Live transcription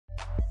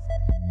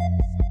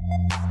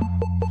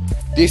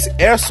This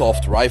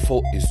airsoft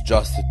rifle is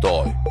just a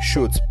toy,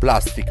 shoots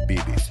plastic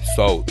BBs,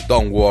 so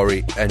don't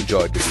worry,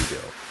 enjoy the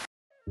video.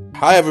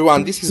 Hi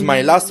everyone, this is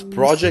my last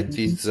project,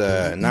 it's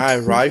an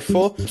air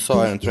rifle, so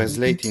I'm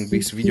translating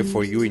this video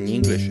for you in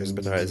English as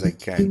better as I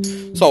can.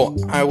 So,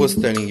 I was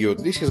telling you,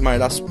 this is my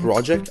last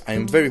project,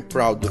 I'm very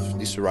proud of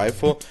this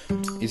rifle,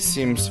 it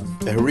seems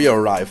a real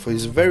rifle,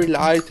 it's very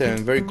light and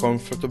very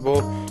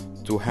comfortable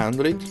to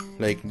handle it,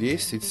 like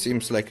this, it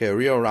seems like a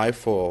real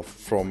rifle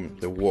from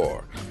the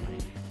war.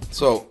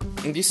 So,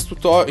 in this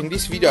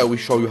video I will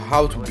show you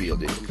how to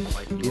build it.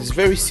 It's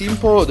very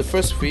simple. The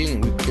first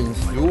thing we can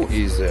do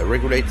is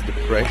regulate the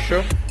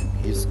pressure.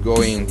 It's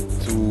going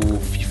to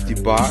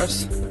 50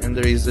 bars and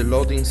there is a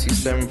loading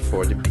system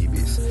for the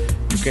PBs.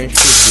 You can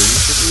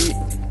shoot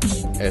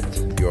immediately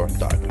at your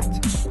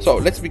target. So,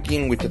 let's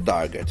begin with the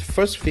target.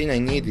 First thing I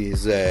need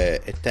is a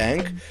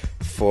tank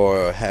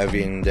for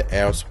having the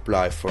air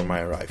supply for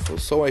my rifle.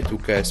 So I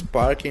took a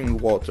sparkling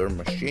water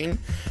machine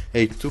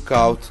and I took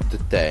out the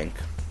tank.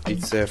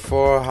 It's a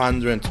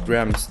 400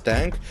 grams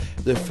tank.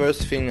 The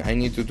first thing I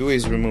need to do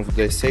is remove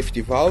the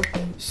safety valve,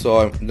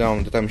 so now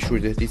that I'm sure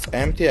that it's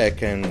empty I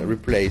can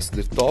replace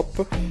the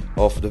top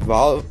of the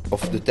valve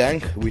of the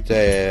tank with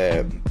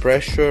a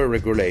pressure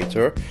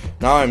regulator.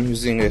 Now I'm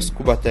using a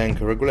scuba tank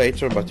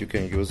regulator, but you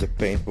can use a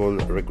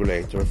paintball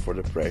regulator for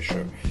the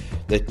pressure.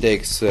 That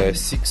takes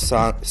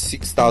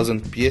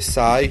 6000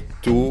 psi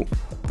to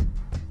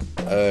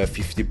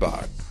 50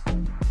 bar.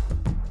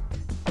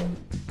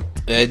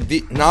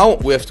 Now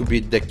we have to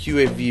build the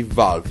QEV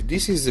valve.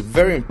 This is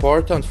very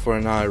important for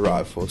an air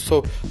rifle.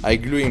 So I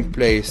glue in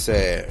place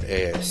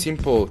a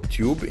simple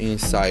tube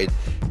inside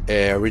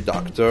a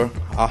reductor,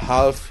 a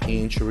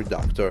half-inch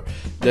reductor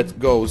that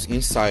goes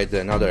inside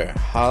another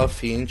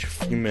half-inch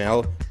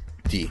female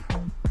T.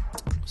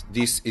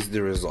 This is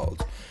the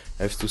result.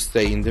 I have to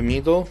stay in the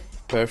middle,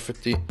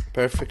 perfectly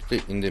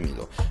in the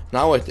middle.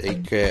 Now I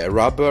take a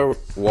rubber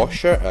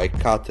washer, I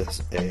cut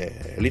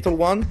a little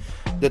one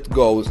that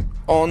goes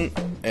on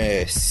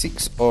a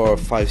 6 or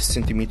 5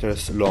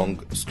 centimeters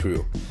long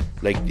screw,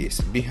 like this.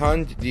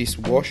 Behind this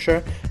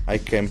washer I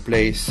can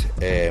place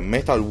a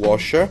metal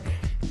washer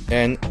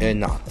and a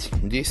nut.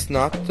 This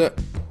nut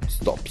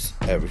stops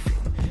everything.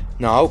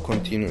 Now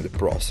continue the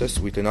process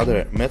with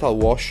another metal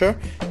washer,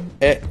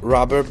 a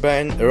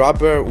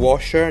rubber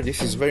washer.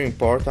 This is very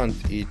important,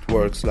 it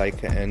works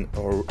like an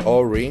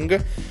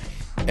O-ring,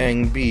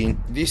 and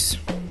this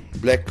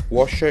black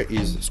washer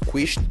is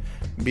squished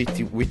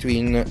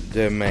between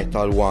the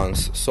metal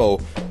ones, so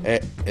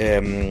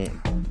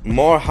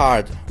more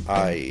hard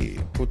I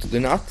put the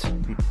nut,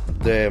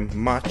 the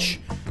much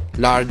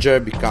larger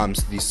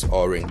becomes this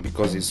O-ring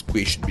because it's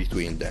squished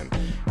between them.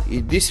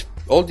 This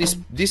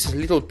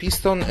little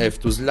piston have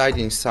to slide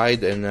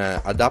inside an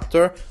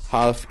adapter,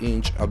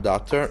 half-inch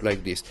adapter,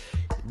 like this.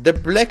 The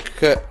black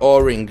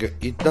O-ring,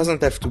 it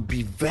doesn't have to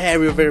be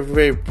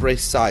very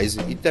precise,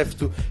 it has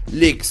to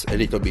leak a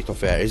little bit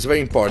of air, it's very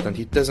important,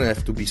 it doesn't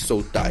have to be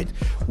so tight.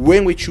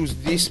 When we choose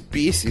this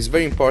piece, it's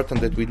very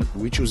important that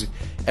we choose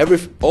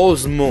it all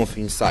smooth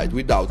inside,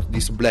 without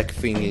this black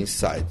thing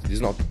inside,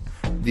 it's not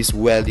this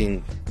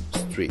welding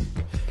strip.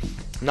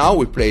 Now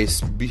we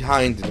place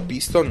behind the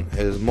piston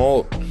a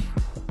small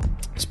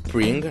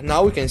spring.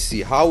 Now we can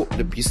see how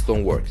the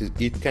piston works.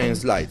 It can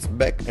slide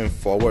back and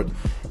forward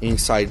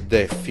inside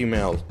the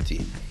female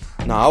T.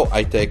 Now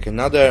I take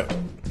another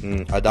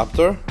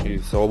adapter.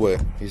 It's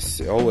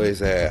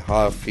always a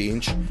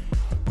half-inch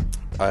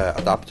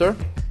adapter.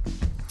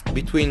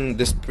 Between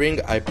the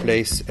spring I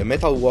place a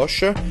metal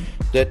washer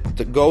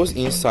that goes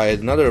inside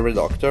another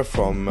reductor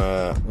from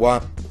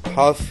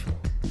 1/2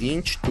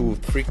 inch to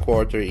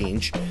 3/4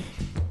 inch,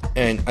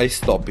 and I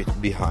stop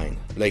it behind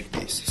like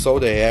this, so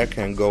the air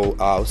can go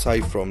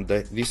outside from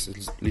this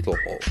little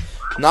hole.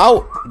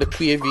 Now the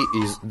QEV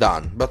is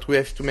done, but we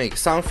have to make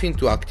something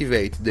to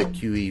activate the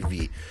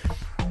QEV.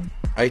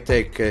 I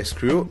take a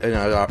screw and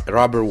a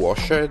rubber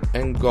washer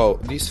and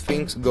this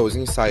thing goes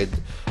inside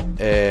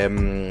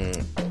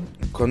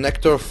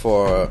connector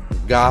for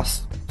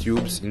gas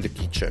tubes in the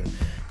kitchen.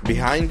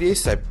 Behind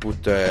this I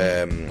put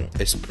a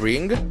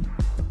spring,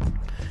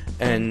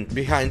 and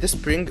behind the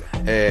spring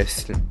a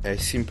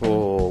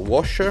simple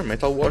washer,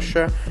 metal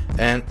washer,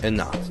 and a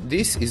nut.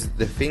 This is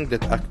the thing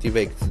that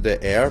activates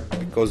the air,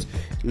 because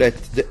let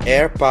the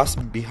air pass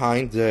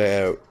behind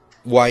the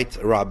white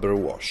rubber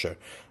washer.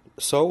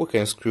 So we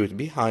can screw it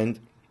behind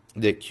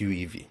the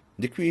QEV.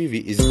 The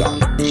QEV is done.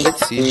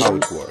 Let's see how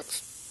it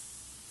works.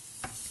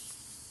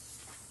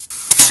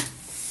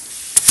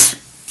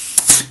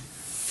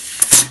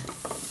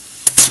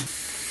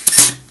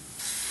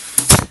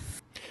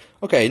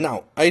 Okay,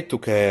 now I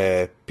took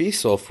a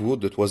piece of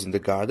wood that was in the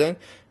garden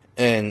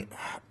and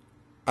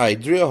I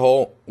drill a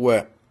hole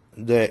where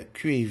the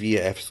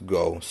QEV has to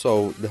go.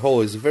 So the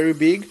hole is very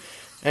big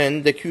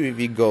and the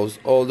QEV goes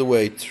all the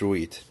way through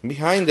it.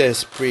 Behind the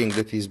spring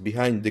that is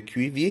behind the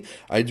QEV,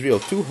 I drill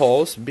 2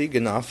 holes big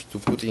enough to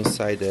put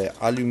inside the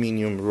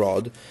aluminium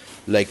rod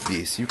like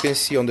this. You can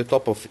see on the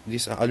top of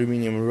this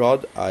aluminium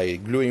rod I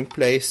glue in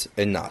place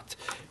a nut.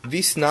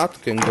 This nut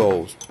can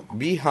go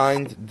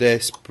behind the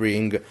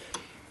spring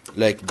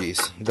like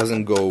this, it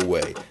doesn't go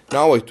away.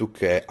 Now I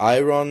took an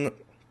iron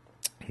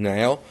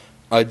nail,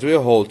 I drill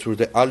a hole through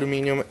the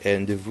aluminium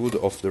and the wood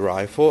of the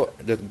rifle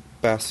that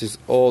passes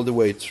all the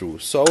way through,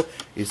 so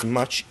it's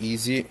much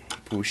easier to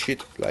push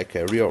it like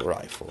a real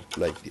rifle,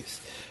 like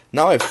this.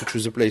 Now I have to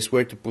choose a place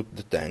where to put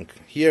the tank.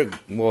 Here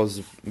was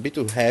a bit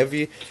too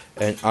heavy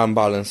and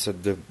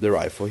unbalanced the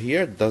rifle.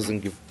 Here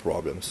doesn't give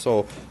problem,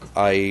 so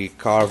I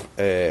carve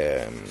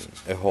a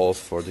hole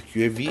for the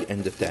QEV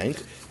and the tank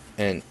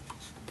and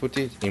put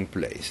it in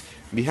place.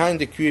 Behind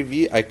the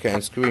QEV I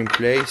can screw in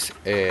place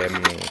a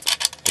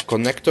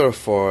connector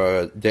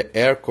for the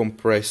air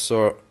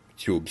compressor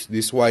tubes.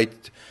 These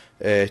white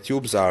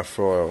tubes are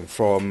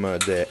from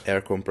the air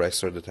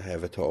compressor that I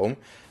have at home,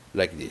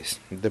 like this.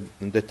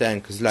 The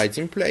tank slides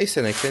in place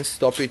and I can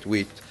stop it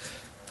with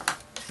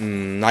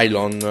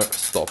nylon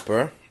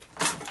stopper,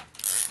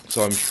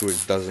 so I'm sure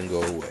it doesn't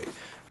go away.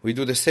 We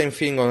do the same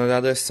thing on the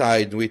other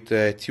side with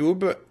the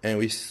tube and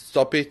we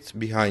stop it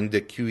behind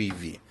the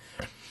QEV.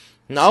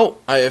 Now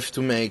I have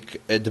to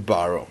make the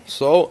barrel,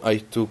 so I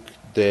took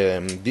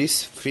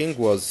this thing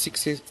was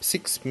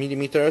 66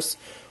 millimeters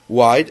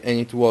wide and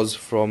it was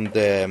from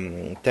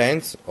the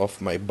tent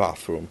of my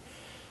bathroom.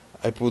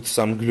 I put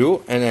some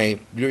glue and I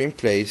glue in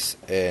place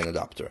an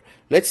adapter.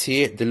 Let's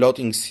see the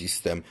loading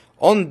system.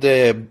 On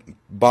the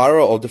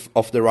barrel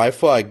of the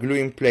rifle I glue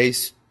in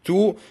place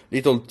 2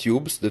 little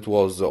tubes that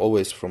was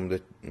always from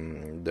the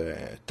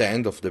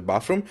tent of the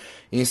bathroom.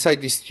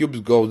 Inside these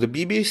tubes go the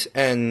BBs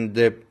and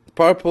the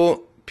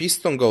purple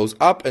piston goes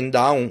up and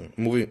down.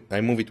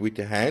 I move it with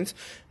the hands,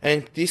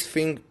 and this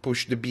thing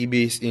push the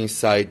BBs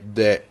inside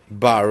the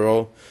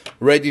barrel,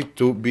 ready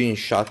to be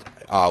shot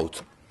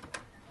out,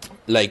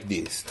 like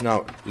this.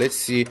 Now let's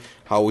see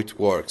how it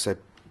works. I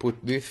put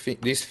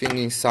this thing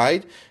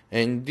inside,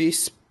 and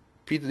this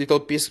little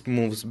piece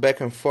moves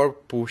back and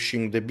forth,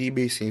 pushing the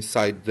BBs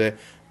inside the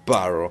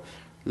barrel.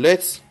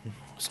 Let's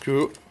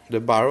screw the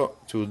barrel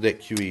to the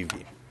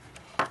QEV.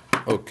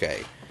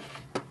 Okay.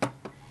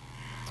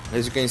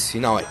 As you can see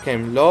now I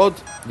can load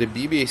the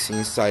BBs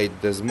inside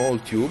the small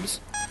tubes,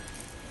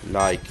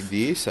 like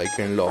this. I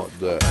can load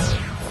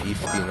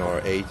 15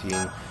 or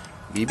 18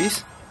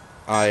 BBs.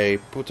 I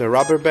put a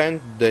rubber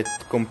band that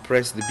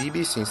compress the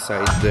BBs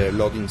inside the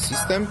loading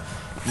system.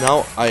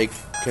 Now I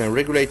can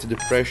regulate the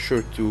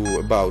pressure to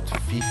about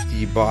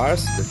 50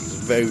 bars, that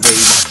is very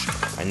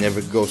much, I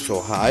never go so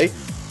high.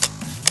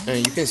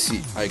 And you can see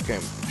I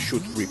can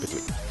shoot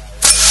repeatedly.